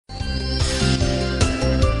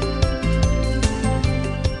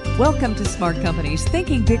Welcome to Smart Company's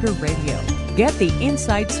Thinking Bigger Radio. Get the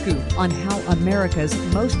inside scoop on how America's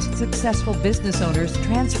most successful business owners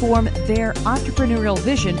transform their entrepreneurial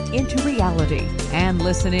vision into reality. And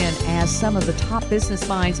listen in as some of the top business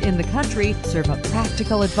minds in the country serve up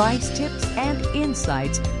practical advice, tips, and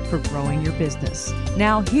insights for growing your business.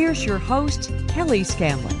 Now, here's your host, Kelly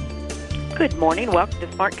Scanlon. Good morning. Welcome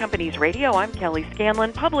to Smart Companies Radio. I'm Kelly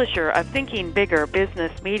Scanlon, publisher of Thinking Bigger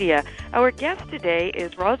Business Media. Our guest today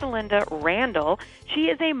is Rosalinda Randall. She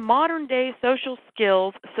is a modern-day social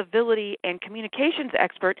skills, civility, and communications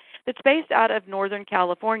expert that's based out of Northern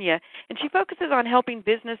California, and she focuses on helping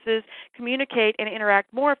businesses communicate and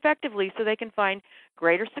interact more effectively so they can find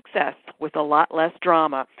greater success with a lot less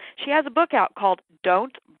drama. She has a book out called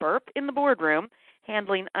Don't Burp in the Boardroom,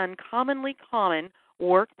 Handling Uncommonly Common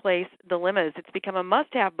Workplace Dilemmas. It's become a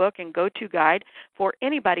must-have book and go-to guide for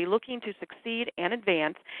anybody looking to succeed and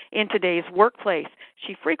advance in today's workplace.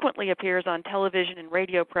 She frequently appears on television and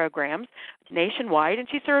radio programs nationwide, and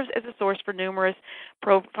she serves as a source for numerous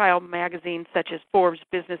profile magazines such as Forbes,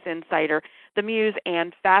 Business Insider, The Muse,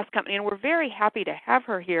 and Fast Company. And we're very happy to have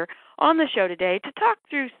her here on the show today to talk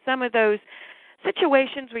through some of those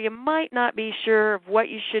situations where you might not be sure of what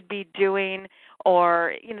you should be doing,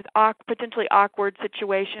 or potentially awkward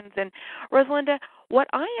situations. And Rosalinda, what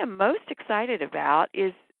I am most excited about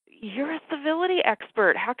is you're a civility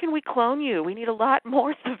expert. How can we clone you? We need a lot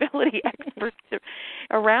more civility experts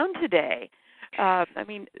around today.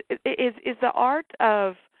 Is the art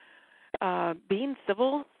of being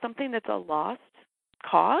civil something that's a lost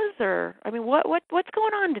cause, or what's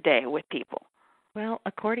going on today with people? Well,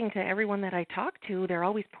 according to everyone that I talk to, they're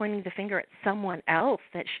always pointing the finger at someone else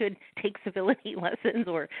that should take civility lessons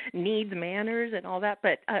or needs manners and all that.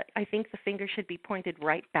 But I think the finger should be pointed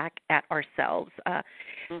right back at ourselves.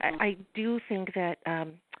 I do think that,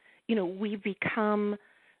 we've become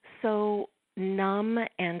so numb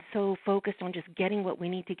and so focused on just getting what we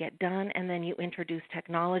need to get done, and then you introduce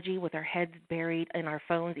technology with our heads buried in our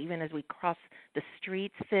phones, even as we cross the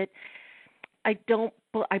streets, that I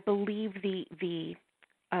believe the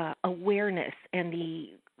awareness and the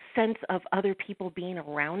sense of other people being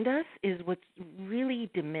around us is what's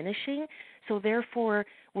really diminishing. So therefore,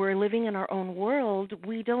 we're living in our own world.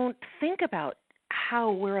 We don't think about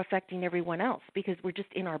how we're affecting everyone else because we're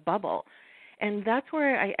just in our bubble. And that's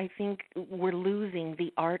where I think we're losing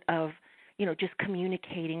the art of just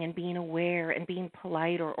communicating and being aware and being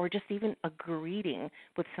polite, or just even a greeting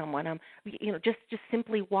with someone. Just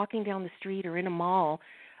simply walking down the street or in a mall,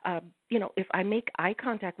 if I make eye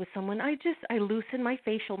contact with someone, I loosen my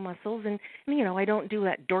facial muscles and I don't do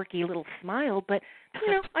that dorky little smile, but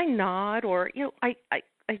I nod, or I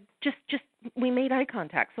just we made eye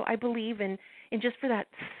contact. So I believe in just for that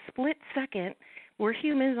split second, we're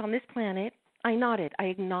humans on this planet. I nodded. I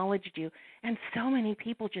acknowledged you. And so many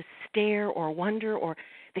people just stare or wonder, or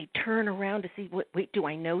they turn around to see, wait, do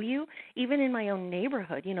I know you? Even in my own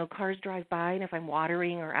neighborhood, cars drive by, and if I'm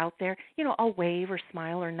watering or out there, I'll wave or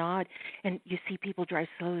smile or nod. And you see people drive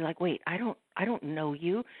slowly like, wait, I don't know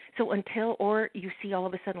you. So or you see all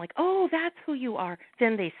of a sudden like, oh, that's who you are.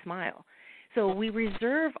 Then they smile. So we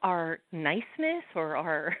reserve our niceness or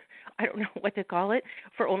our, I don't know what to call it,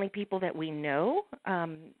 for only people that we know.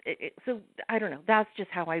 So I don't know. That's just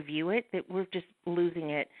how I view it, that we're just losing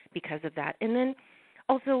it because of that. And then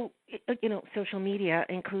also, social media,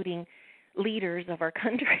 including leaders of our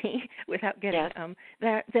country, without getting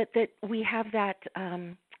that we have that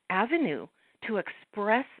avenue to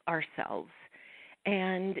express ourselves.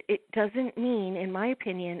 And it doesn't mean, in my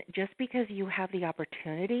opinion, just because you have the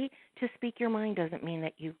opportunity to speak your mind doesn't mean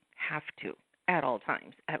that you have to at all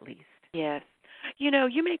times, at least. Yes.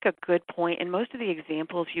 You make a good point, and most of the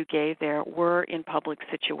examples you gave there were in public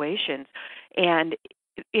situations. And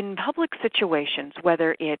in public situations,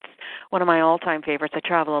 whether it's one of my all-time favorites, I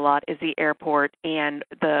travel a lot, is the airport and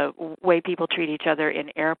the way people treat each other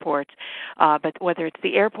in airports. But whether it's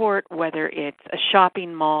the airport, whether it's a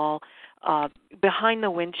shopping mall, behind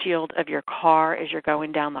the windshield of your car as you're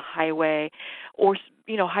going down the highway, or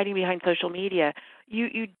hiding behind social media,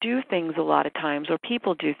 you do things a lot of times, or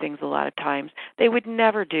people do things a lot of times they would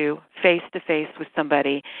never do face-to-face with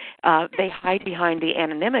somebody. They hide behind the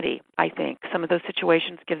anonymity, I think. Some of those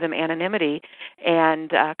situations give them anonymity,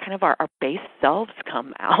 and kind of our base selves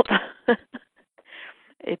come out.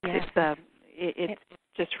 It's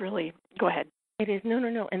just really, go ahead. It is.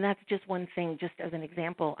 No. And that's just one thing, just as an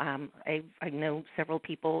example. I know several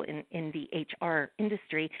people in the HR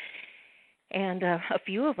industry, and a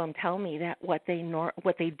few of them tell me that what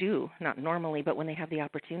they do, not normally, but when they have the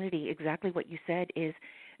opportunity, exactly what you said is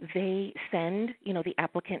they send, the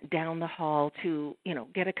applicant down the hall to,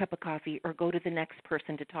 get a cup of coffee or go to the next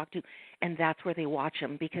person to talk to, and that's where they watch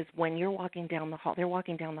them, because when you're walking down the hall, they're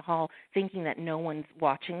walking down the hall thinking that no one's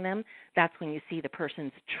watching them. That's when you see the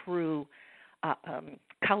person's true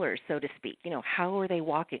colors, so to speak. How are they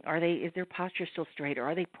walking? Is their posture still straight, or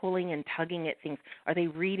are they pulling and tugging at things? Are they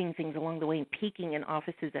reading things along the way and peeking in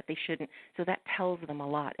offices that they shouldn't? So that tells them a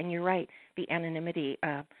lot. And you're right, the anonymity,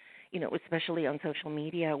 especially on social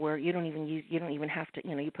media, where you don't even have to,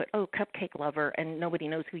 you put, cupcake lover, and nobody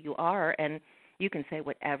knows who you are, and you can say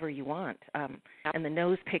whatever you want. And the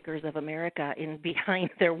nose pickers of America in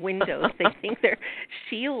behind their windows, they think they're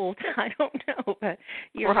shields. I don't know, but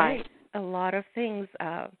you're right. A lot of things.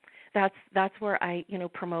 That's where I,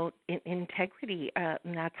 promote integrity.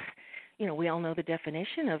 And that's, we all know the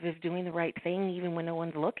definition of doing the right thing even when no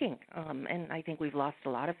one's looking. And I think we've lost a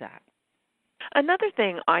lot of that. Another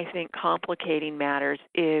thing I think complicating matters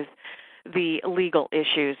is the legal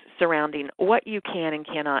issues surrounding what you can and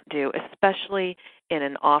cannot do, especially in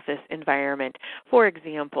an office environment. For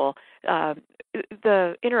example,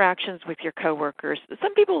 the interactions with your coworkers.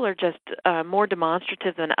 Some people are just more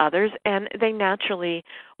demonstrative than others, and they naturally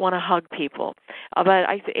want to hug people. But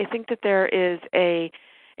I think that there is a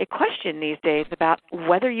question these days about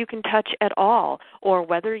whether you can touch at all, or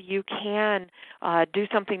whether you can do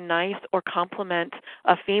something nice or compliment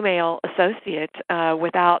a female associate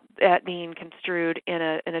without that being construed in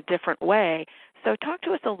a different way. So talk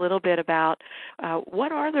to us a little bit about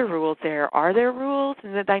what are the rules there? Are there rules?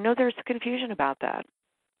 And I know there's confusion about that.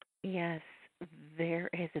 Yes, there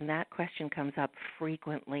is, and that question comes up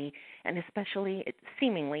frequently, and especially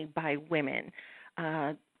seemingly by women.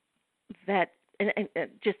 That and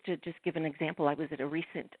just to give an example, I was at a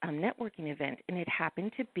recent networking event, and it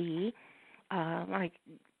happened to be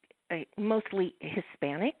mostly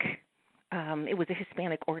Hispanic. It was a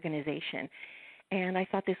Hispanic organization. And I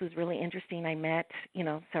thought this was really interesting. I met,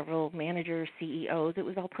 several managers, CEOs. It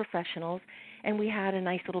was all professionals. And we had a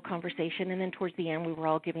nice little conversation. And then towards the end, we were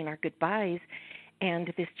all giving our goodbyes.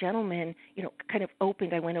 And this gentleman, kind of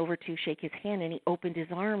opened. I went over to shake his hand, and he opened his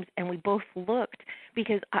arms. And we both looked,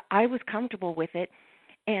 because I was comfortable with it.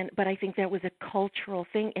 But I think that was a cultural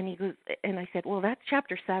thing. And he goes, and I said, well, that's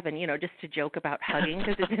chapter 7, just to joke about hugging,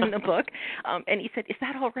 because it's in the book. And he said, is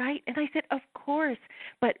that all right? And I said, of course.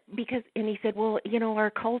 But and he said, well,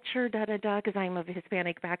 our culture, because I'm of a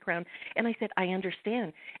Hispanic background. And I said, I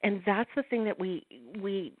understand. And that's the thing that we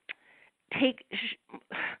take.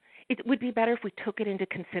 It would be better if we took it into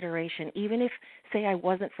consideration, even if, say, I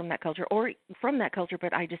wasn't from that culture, or from that culture,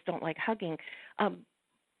 but I just don't like hugging.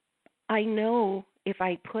 I know if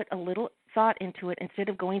I put a little thought into it, instead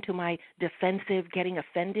of going to my defensive, getting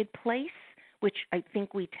offended place, which I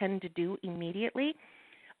think we tend to do immediately,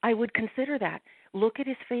 I would consider that. Look at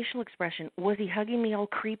his facial expression. Was he hugging me all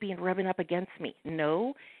creepy and rubbing up against me?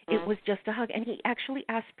 No, it was just a hug. And he actually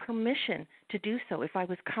asked permission to do so if I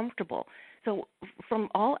was comfortable. So from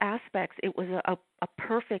all aspects, it was a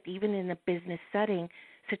perfect, even in a business setting,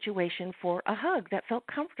 situation for a hug that felt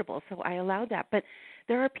comfortable. So I allowed that. But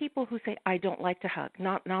there are people who say, I don't like to hug.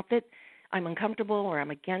 Not that I'm uncomfortable or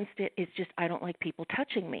I'm against it. It's just I don't like people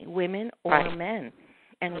touching me, women or men.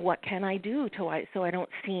 And what can I do so I don't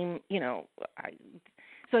seem,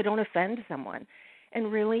 so I don't offend someone?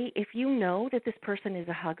 And really, if you know that this person is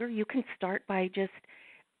a hugger, you can start by just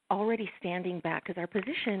already standing back, because our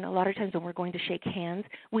position, a lot of times when we're going to shake hands,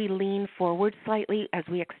 we lean forward slightly as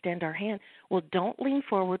we extend our hand. Well, don't lean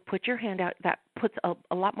forward. Put your hand out. That puts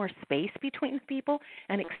a lot more space between the people,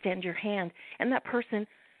 and extend your hand. And that person,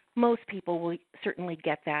 most people will certainly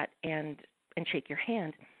get that and shake your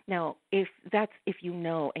hand. Now, if you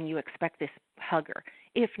know and you expect this hugger.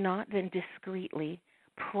 If not, then discreetly,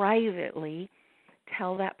 privately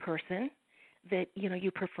tell that person that,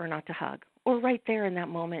 you prefer not to hug. Or right there in that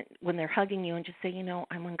moment when they're hugging you, and just say,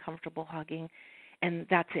 I'm uncomfortable hugging, and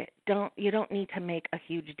that's it. You don't need to make a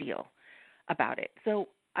huge deal about it. So,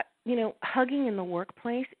 hugging in the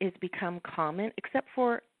workplace is become common, except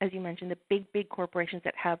for, as you mentioned, the big corporations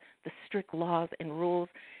that have the strict laws and rules.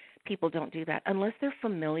 People don't do that unless they're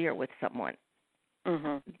familiar with someone.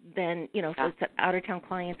 Mm-hmm. Then, so it's an out-of-town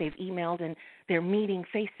client, they've emailed, and they're meeting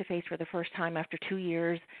face-to-face for the first time after 2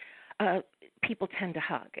 years. People tend to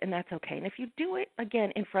hug, and that's okay. And if you do it,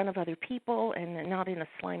 again, in front of other people and not in a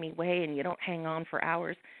slimy way, and you don't hang on for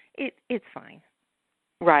hours, it's fine.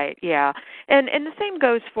 Right, yeah. And the same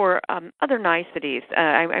goes for other niceties.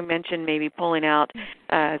 I mentioned maybe pulling out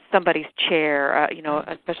somebody's chair,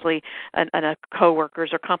 especially a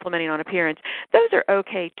coworkers, or complimenting on appearance. Those are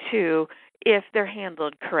okay, too, if they're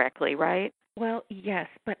handled correctly, right? Well, yes,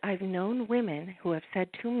 but I've known women who have said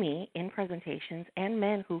to me in presentations and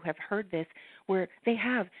men who have heard this where they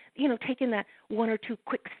have, taken that one or two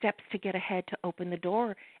quick steps to get ahead to open the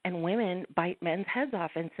door, and women bite men's heads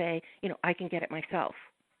off and say, I can get it myself.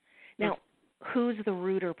 Now, who's the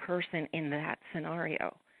ruder person in that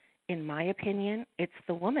scenario? In my opinion, it's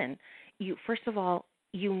the woman. First of all,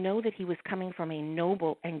 you know that he was coming from a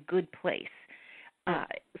noble and good place.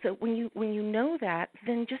 So when you know that,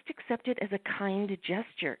 then just accept it as a kind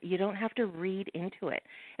gesture. You don't have to read into it.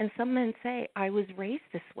 And some men say, I was raised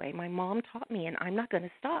this way. My mom taught me, and I'm not going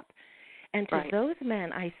to stop. And to those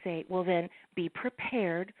men, I say, well, then be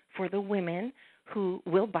prepared for the women who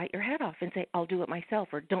will bite your head off and say, I'll do it myself,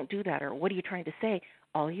 or don't do that, or what are you trying to say?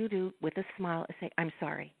 All you do with a smile is say, I'm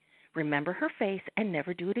sorry. Remember her face and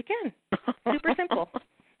never do it again. Super simple.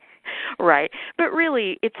 Right. But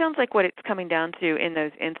really, it sounds like what it's coming down to in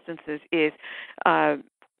those instances is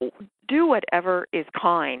do whatever is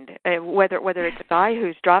kind, whether it's a guy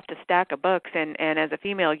who's dropped a stack of books and as a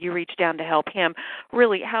female you reach down to help him.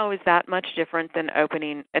 Really, how is that much different than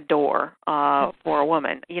opening a door for a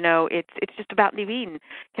woman? It's just about being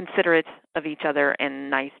considerate of each other and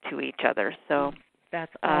nice to each other. So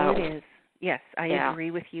that's all it is. Yes, I agree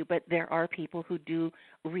with you, but there are people who do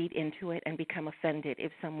read into it and become offended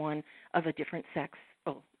if someone of a different sex,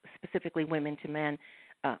 specifically women to men,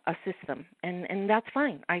 assists them, and that's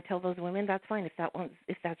fine. I tell those women that's fine.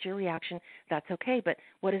 If that's your reaction, that's okay. But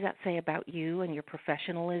what does that say about you and your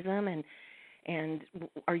professionalism, and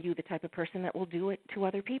are you the type of person that will do it to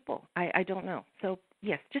other people? I don't know. So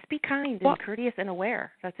yes, just be kind and courteous and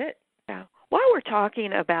aware. That's it. Yeah. While we're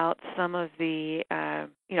talking about some of the,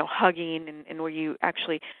 hugging and where you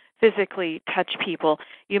actually physically touch people,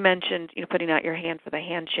 you mentioned, putting out your hand for the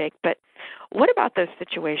handshake. But what about those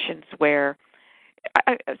situations where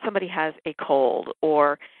somebody has a cold,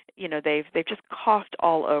 or they've just coughed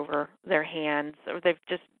all over their hands, or they've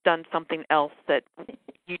just done something else that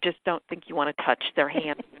you just don't think you want to touch their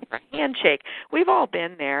hand for a handshake? We've all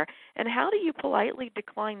been there. And how do you politely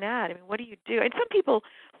decline that? I mean, what do you do? And some people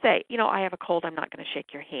say, I have a cold, I'm not going to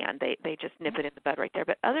shake your hand. They just nip it in the bud right there.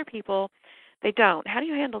 But other people, they don't. How do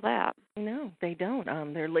you handle that? No, they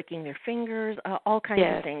don't. They're licking their fingers, all kinds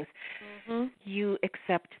of things. Mm-hmm. You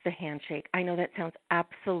accept the handshake. I know that sounds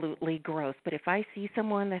absolutely gross, but if I see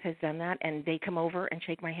someone that has done that and they come over and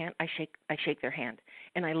shake my hand, I shake their hand.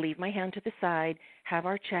 And I leave my hand to the side, have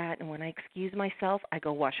our chat, and when I excuse myself, I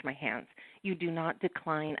go wash my hands. You do not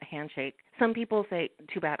decline a handshake. Some people say,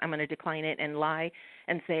 too bad, I'm going to decline it and lie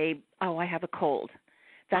and say, oh, I have a cold.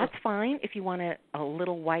 That's fine if you want a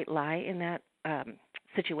little white lie in that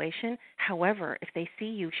situation. However, if they see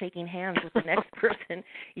you shaking hands with the next person,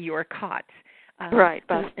 you're caught. Right.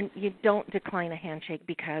 And you don't decline a handshake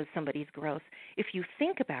because somebody's gross. If you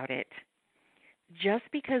think about it, just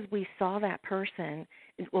because we saw that person,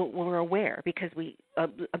 we're aware because we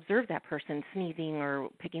observed that person sneezing or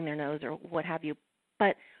picking their nose or what have you,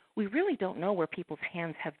 but we really don't know where people's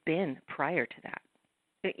hands have been prior to that.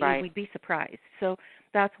 Right. We'd be surprised. So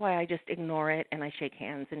that's why I just ignore it and I shake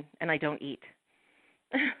hands and I don't eat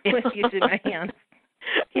with using my hands.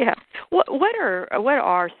 Yeah. What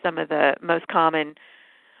are some of the most common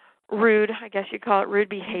rude, I guess you'd call it, rude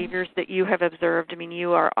behaviors that you have observed? I mean,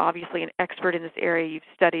 you are obviously an expert in this area. You've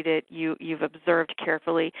studied it. You've observed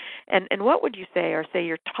carefully. And what would you say are, say,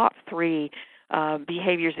 your top three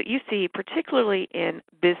behaviors that you see, particularly in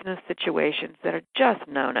business situations, that are just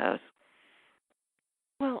no-nos?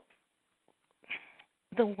 Well,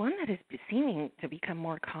 the one that is seeming to become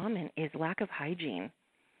more common is lack of hygiene.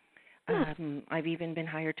 I've even been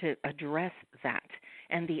hired to address that,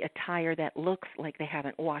 and the attire that looks like they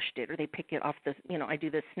haven't washed it, or they pick it off the, I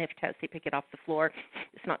do the sniff test, they pick it off the floor.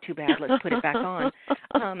 It's not too bad, let's put it back on.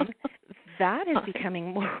 That is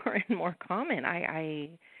becoming more and more common. I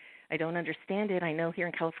don't understand it. I know here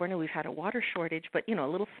in California we've had a water shortage, but, a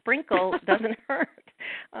little sprinkle doesn't hurt.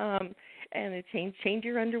 And change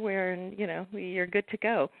your underwear, and, you're good to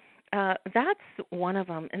go. That's one of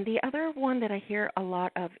them. And the other one that I hear a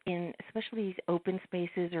lot of in especially these open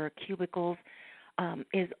spaces or cubicles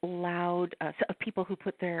is loud people who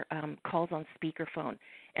put their calls on speakerphone,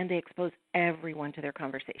 and they expose everyone to their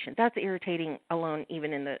conversation. That's irritating alone,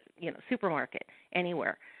 even in the supermarket,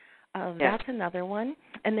 anywhere. That's another one.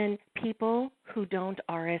 And then people who don't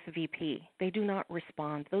RSVP. They do not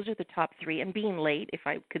respond. Those are the top three. And being late, if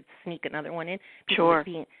I could sneak another one in. Sure.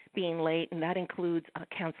 Being late, and that includes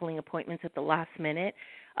canceling appointments at the last minute.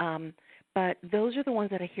 But those are the ones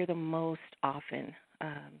that I hear the most often.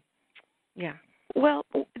 Yeah. Well,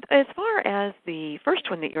 as far as the first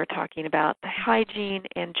one that you were talking about, the hygiene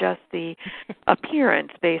and just the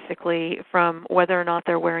appearance, basically, from whether or not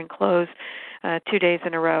they're wearing clothes 2 days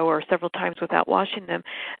in a row or several times without washing them,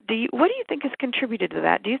 what do you think has contributed to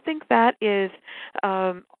that? Do you think that is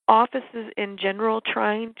offices in general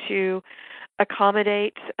trying to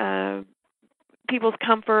accommodate people's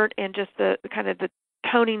comfort and just the kind of the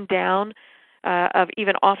toning down of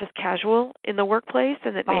even office casual in the workplace,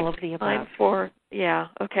 and that all of makes the time above. for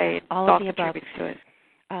All of the above. contributes to it.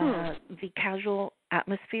 The casual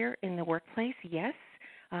atmosphere in the workplace, yes.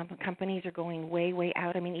 Companies are going way, way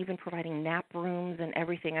out. I mean, even providing nap rooms and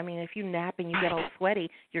everything. I mean, if you nap and you get all sweaty,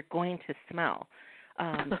 you're going to smell.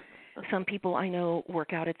 Some people I know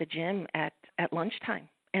work out at the gym at lunchtime,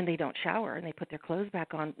 and they don't shower, and they put their clothes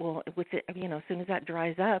back on. Well, with it, as soon as that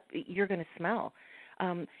dries up, you're going to smell.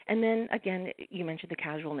 And then again, you mentioned the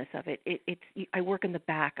casualness of it. I work in the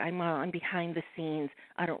back. I'm behind the scenes.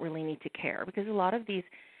 I don't really need to care, because a lot of these,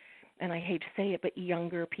 and I hate to say it, but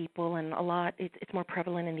younger people, and it's more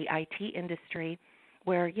prevalent in the IT industry,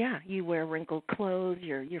 where you wear wrinkled clothes,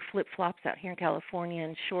 your flip flops out here in California,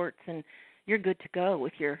 and shorts, and you're good to go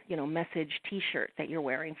with your message T-shirt that you're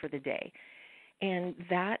wearing for the day. And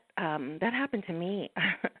that happened to me,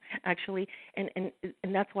 actually, and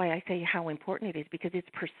that's why I say how important it is, because it's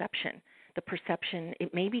perception. The perception,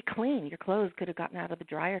 it may be clean. Your clothes could have gotten out of the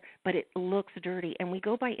dryer, but it looks dirty. And we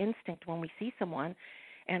go by instinct when we see someone.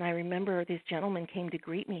 And I remember this gentleman came to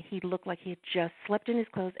greet me. He looked like he had just slept in his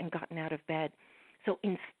clothes and gotten out of bed. So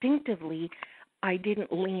instinctively, I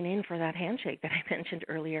didn't lean in for that handshake that I mentioned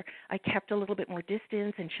earlier. I kept a little bit more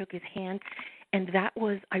distance and shook his hand. And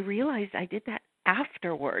I realized I did that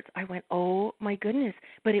afterwards. I went, oh my goodness,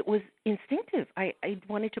 but it was instinctive. I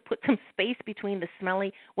wanted to put some space between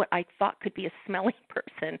what I thought could be a smelly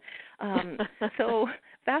person. So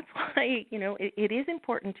that's why, it is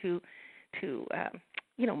important to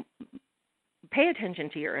pay attention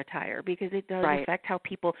to your attire, because it does affect how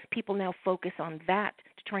people now focus on that,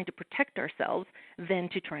 to trying to protect ourselves, than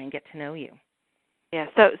to try and get to know you. Yeah.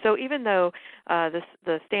 So even though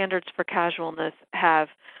the standards for casualness have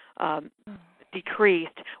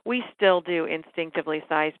decreased, we still do instinctively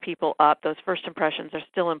size people up. Those first impressions are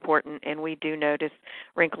still important, and we do notice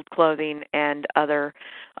wrinkled clothing and other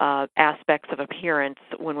aspects of appearance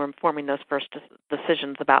when we're forming those first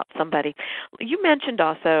decisions about somebody. You mentioned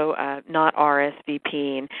also not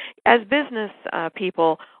RSVPing. As business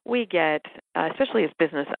people, we get, especially as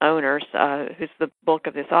business owners, who's the bulk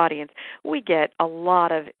of this audience, we get a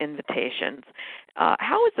lot of invitations.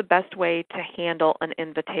 How is the best way to handle an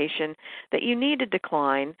invitation that you need to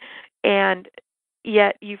decline, and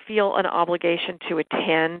yet you feel an obligation to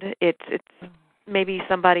attend? It's maybe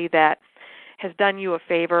somebody that has done you a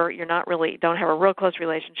favor. You're don't have a real close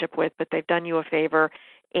relationship with, but they've done you a favor,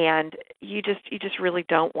 and you just really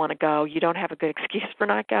don't want to go. You don't have a good excuse for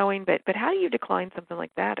not going, but how do you decline something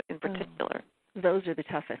like that in particular? Those are the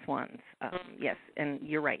toughest ones. Yes, and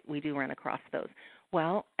you're right. We do run across those.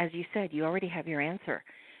 Well, as you said, you already have your answer.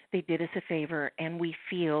 They did us a favor, and we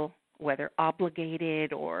feel, whether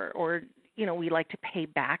obligated or we like to pay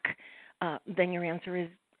back, then your answer is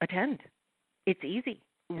attend. It's easy,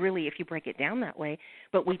 really, if you break it down that way,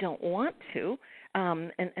 but we don't want to,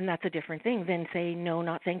 and that's a different thing than say, no,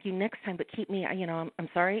 not thank you next time, but keep me, I'm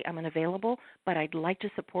sorry, I'm unavailable, but I'd like to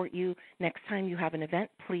support you. Next time you have an event,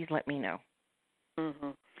 please let me know.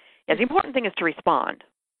 Mm-hmm. Yeah, the important thing is to respond.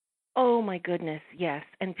 Oh, my goodness, yes.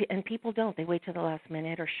 And people don't. They wait till the last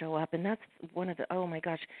minute or show up. And that's one of the, oh, my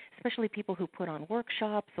gosh, especially people who put on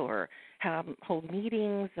workshops or hold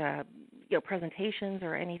meetings, presentations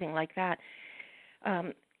or anything like that.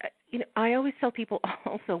 I always tell people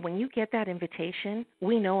also, when you get that invitation,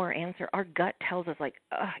 we know our answer. Our gut tells us, like,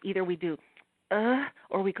 either we do,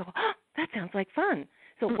 or we go, oh, that sounds like fun.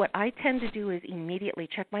 So what I tend to do is immediately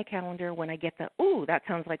check my calendar when I get the, ooh, that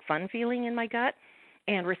sounds like fun feeling in my gut,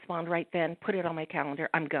 and respond right then, put it on my calendar,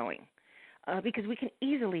 I'm going. Because we can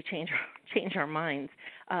easily change our minds.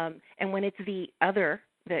 And when it's the other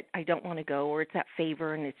that I don't want to go, or it's that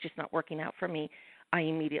favor and it's just not working out for me, I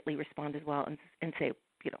immediately respond as well and say,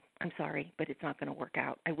 I'm sorry, but it's not going to work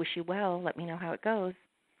out. I wish you well. Let me know how it goes.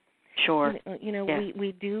 Sure.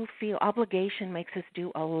 We do feel obligation makes us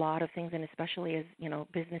do a lot of things, and especially as,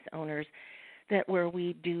 business owners, that where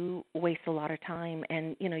we do waste a lot of time.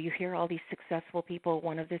 And, you hear all these successful people,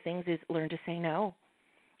 one of the things is learn to say no.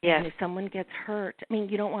 Yes. And if someone gets hurt,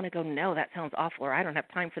 you don't want to go, no, that sounds awful, or I don't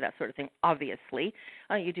have time for that sort of thing, obviously.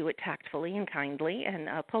 You do it tactfully and kindly and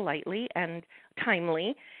politely and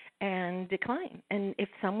timely and decline. And if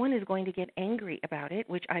someone is going to get angry about it,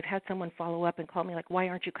 which I've had someone follow up and call me like, why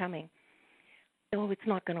aren't you coming? oh, it's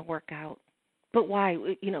not going to work out. But why?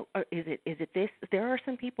 Is it this? There are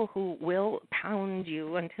some people who will pound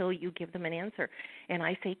you until you give them an answer. And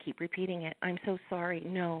I say, keep repeating it. I'm so sorry.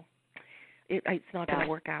 No, it's not going to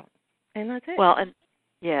work out. And that's it. Well, and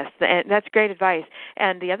yes, and that's great advice.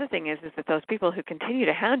 And the other thing is that those people who continue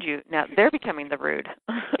to hound you, now they're becoming the rude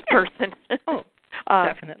person. Oh,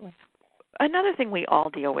 definitely. Another thing we all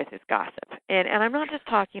deal with is gossip. And I'm not just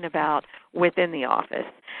talking about within the office.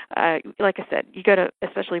 Like I said, you go to,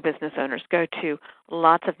 especially business owners, go to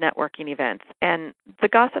lots of networking events. And the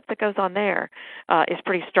gossip that goes on there is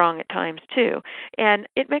pretty strong at times, too. And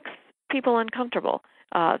it makes people uncomfortable.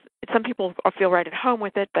 Some people feel right at home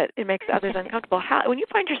with it, but it makes others uncomfortable. When you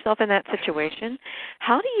find yourself in that situation,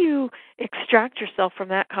 how do you extract yourself from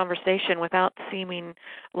that conversation without seeming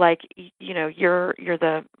like you're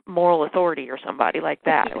the moral authority or somebody like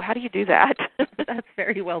that? How do you do that? That's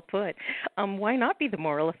very well put. Why not be the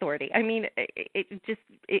moral authority? I mean,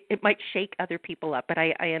 it might shake other people up, but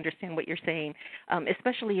I understand what you're saying,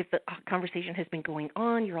 especially if the conversation has been going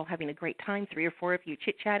on, you're all having a great time, 3 or 4 of you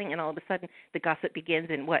chit-chatting, and all of a sudden the gossip begins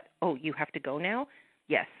and what? Oh, you have to go now?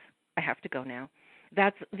 Yes, I have to go now.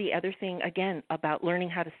 That's the other thing, again, about learning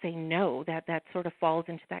how to say no, that sort of falls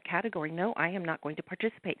into that category. No, I am not going to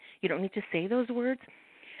participate. You don't need to say those words.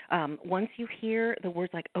 Once you hear the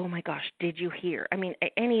words like, oh, my gosh, did you hear? I mean,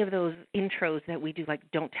 any of those intros that we do, like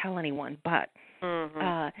don't tell anyone, but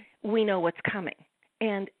we know what's coming.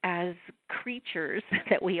 And as creatures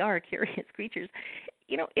that we are, curious creatures,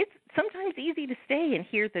 it's sometimes easy to stay and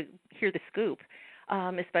hear the scoop.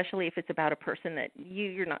 Especially if it's about a person that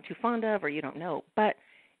you're not too fond of or you don't know. But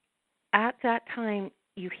at that time,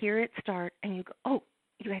 you hear it start and you go, oh,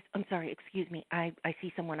 you guys, I'm sorry, excuse me. I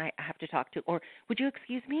see someone I have to talk to. Or would you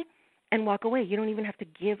excuse me? And walk away. You don't even have to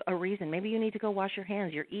give a reason. Maybe you need to go wash your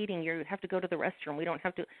hands. You're eating. You have to go to the restroom. We don't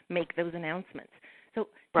have to make those announcements. So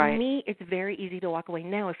to me, it's very easy to walk away.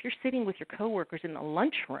 Now, if you're sitting with your coworkers in the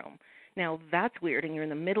lunchroom, now that's weird and you're in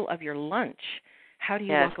the middle of your lunch. How do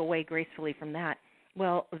you walk away gracefully from that?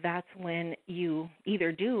 Well, that's when you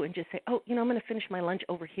either do and just say, oh, I'm going to finish my lunch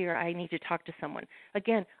over here. I need to talk to someone.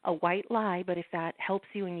 Again, a white lie, but if that helps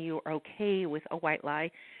you and you are okay with a white lie,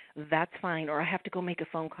 that's fine. Or I have to go make a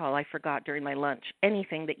phone call. I forgot during my lunch.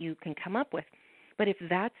 Anything that you can come up with. But if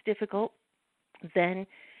that's difficult, then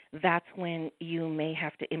that's when you may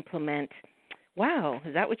have to implement, wow,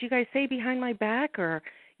 is that what you guys say behind my back? Or,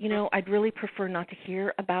 I'd really prefer not to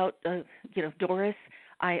hear about, Doris.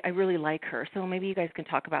 I really like her, so maybe you guys can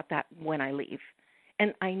talk about that when I leave.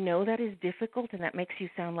 And I know that is difficult, and that makes you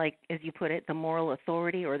sound like, as you put it, the moral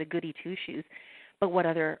authority or the goody two-shoes. But what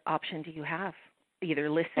other option do you have? Either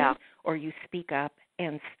listen or you speak up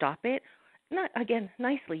and stop it. Not, again,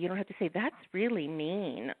 nicely. You don't have to say, that's really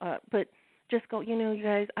mean, but just go, you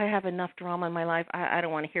guys, I have enough drama in my life. I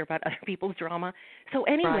don't want to hear about other people's drama. So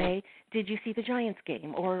anyway, did you see the Giants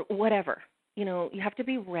game or whatever? You have to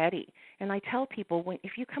be ready. And I tell people,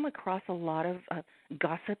 if you come across a lot of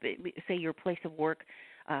gossip, say your place of work,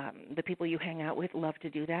 the people you hang out with love to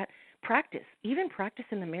do that, practice. Even practice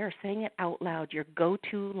in the mirror, saying it out loud, your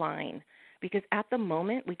go-to line. Because at the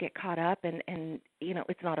moment we get caught up and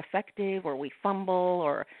it's not effective, or we fumble,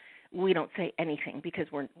 or we don't say anything because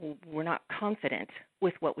we're not confident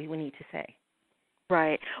with what we need to say.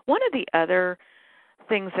 Right. One of the other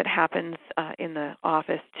things that happens in the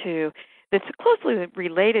office, too, that's closely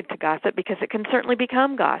related to gossip, because it can certainly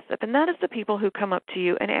become gossip, and that is the people who come up to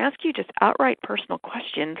you and ask you just outright personal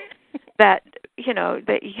questions that,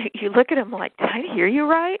 that you look at them like, did I hear you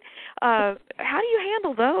right? How do you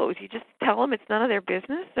handle those? You just tell them it's none of their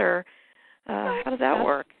business, or how does that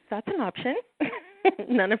work? That's an option.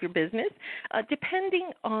 None of your business.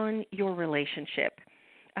 Depending on your relationship.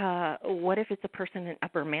 What if it's a person in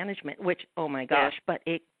upper management, which, oh my gosh, but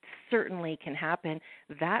it certainly can happen.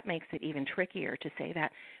 That makes it even trickier to say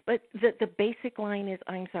that. But the basic line is,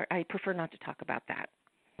 I'm sorry, I prefer not to talk about that.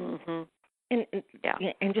 Mm-hmm.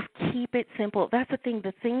 And just keep it simple. That's the thing.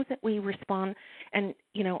 The things that we respond, and,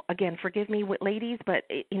 again, forgive me, ladies, but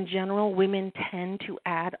in general, women tend to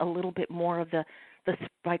add a little bit more of the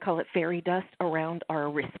I call it fairy dust around our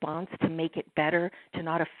response to make it better, to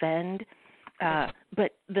not offend.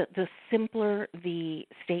 But the simpler the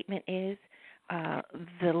statement is,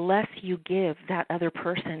 the less you give that other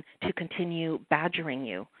person to continue badgering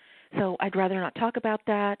you. So I'd rather not talk about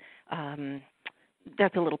that.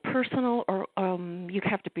 That's a little personal, or you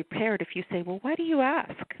have to be prepared if you say, well, why do you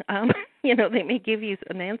ask? They may give you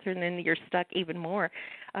an answer and then you're stuck even more.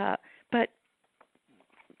 But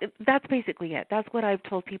that's basically it. That's what I've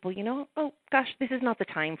told people, oh, gosh, this is not the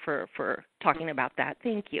time for talking about that.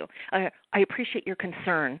 Thank you. I appreciate your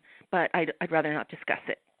concern, but I'd rather not discuss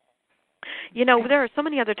it. There are so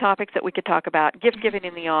many other topics that we could talk about. Gift giving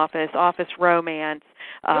in the office romance,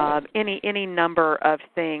 any number of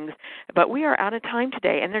things. But we are out of time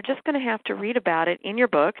today, and they're just going to have to read about it in your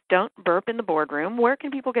book, Don't Burp in the Boardroom. Where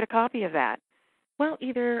can people get a copy of that? Well,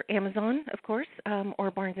 either Amazon, of course,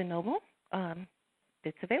 or Barnes & Noble.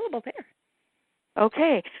 It's available there.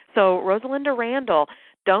 Okay. So Rosalinda Randall,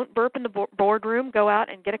 Don't Burp in the Boardroom. Go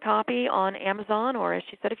out and get a copy on Amazon, or as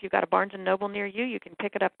she said, if you've got a Barnes & Noble near you, you can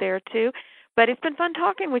pick it up there too. But it's been fun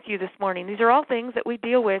talking with you this morning. These are all things that we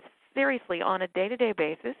deal with seriously on a day-to-day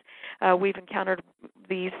basis. We've encountered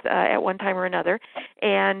these at one time or another,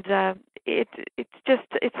 and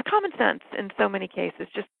it's common sense in so many cases.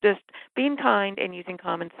 Just being kind and using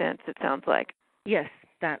common sense, it sounds like. Yes.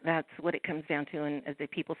 That's what it comes down to, and as the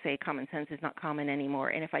people say, common sense is not common anymore.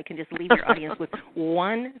 And if I can just leave your audience with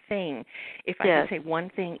one thing, I can say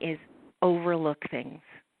one thing, is overlook things.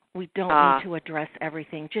 We don't need to address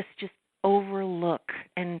everything. Just overlook,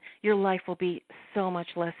 and your life will be so much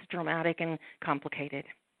less dramatic and complicated.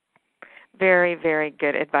 Very, very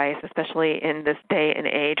good advice, especially in this day and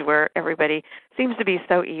age where everybody seems to be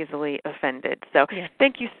so easily offended. So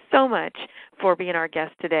Thank you so much for being our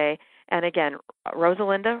guest today. And again,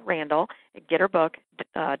 Rosalinda Randall, get her book,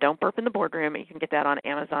 Don't Burp in the Boardroom. You can get that on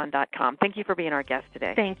Amazon.com. Thank you for being our guest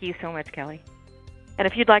today. Thank you so much, Kelly. And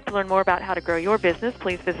if you'd like to learn more about how to grow your business,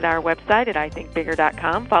 please visit our website at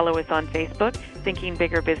ithinkbigger.com. Follow us on Facebook, Thinking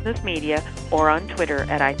Bigger Business Media, or on Twitter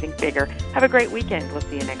at ithinkbigger. Have a great weekend. We'll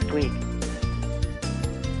see you next week.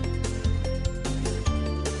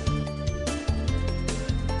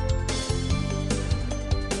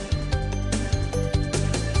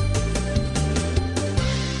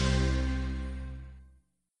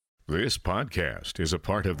 This podcast is a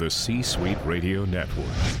part of the C-Suite Radio Network.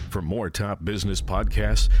 For more top business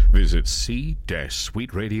podcasts, visit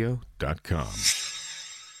c-suiteradio.com.